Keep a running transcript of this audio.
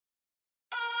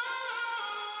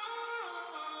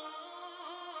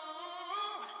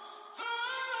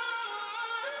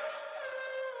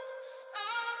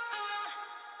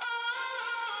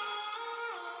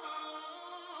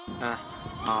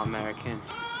All American.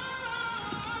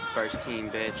 First team,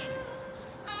 bitch.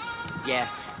 Yeah.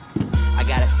 I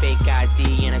got a fake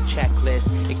ID and a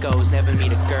checklist. It goes never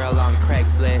meet a girl on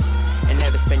Craigslist. And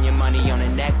never spend your money on a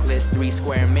necklace. 3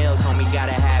 square meals, homie,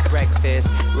 gotta have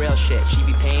breakfast. Real shit, she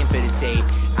be paying for the date.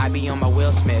 I be on my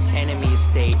Will Smith, enemy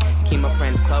estate. Keep my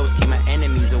friends close, keep my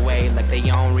enemies away. Like they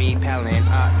on repellent,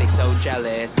 they so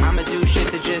jealous. I'ma do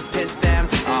shit that just piss them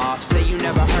off. Say you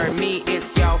never heard me,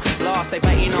 it's yo lost. They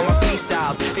biting on my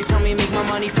freestyles. They tell me make my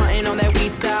money frontin' on that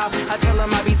weed style. I tell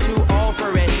them I be too old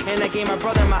for it. And I gave my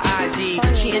brother my ID.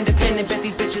 She independent, bet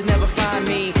these bitches never find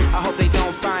me. I hope they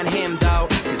don't find him though,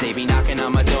 cause they be knocking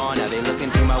on my door, now they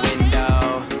looking through my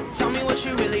window. Tell me what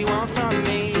you really want from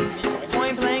me.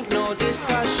 Point blank, no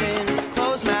discussion.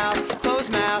 Close mouth,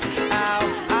 ow.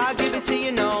 I'll give it to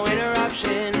you, no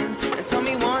interruption. And tell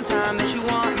me one time that you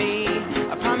want me.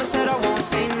 I promise that I won't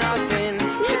say nothing.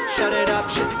 Shut it up,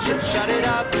 shut it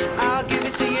up. I'll give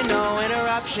it to you, no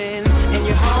interruption. And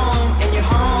you're home,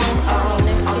 oh.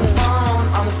 On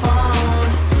the phone,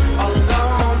 all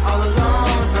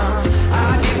alone,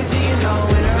 I'll give it to you, no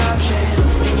interruption.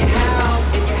 In your house,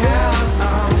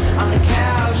 on the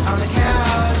couch.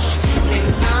 Name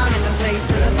the time and the place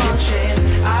and the function.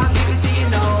 I'll give it to you,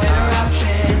 no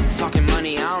interruption. Talking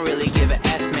money, I don't really give a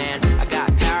F, man. I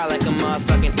got power like a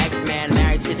motherfucking X-Man.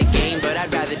 Married to the game, but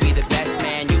I'd rather be the best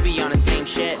man. You be on the same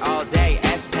shit all day.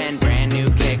 S-Pen, brand new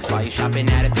kicks while you shopping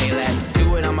at a Payless.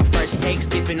 Do it on my first take,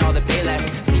 skipping all the Payless.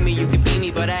 See me, you could be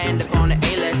me, but I end up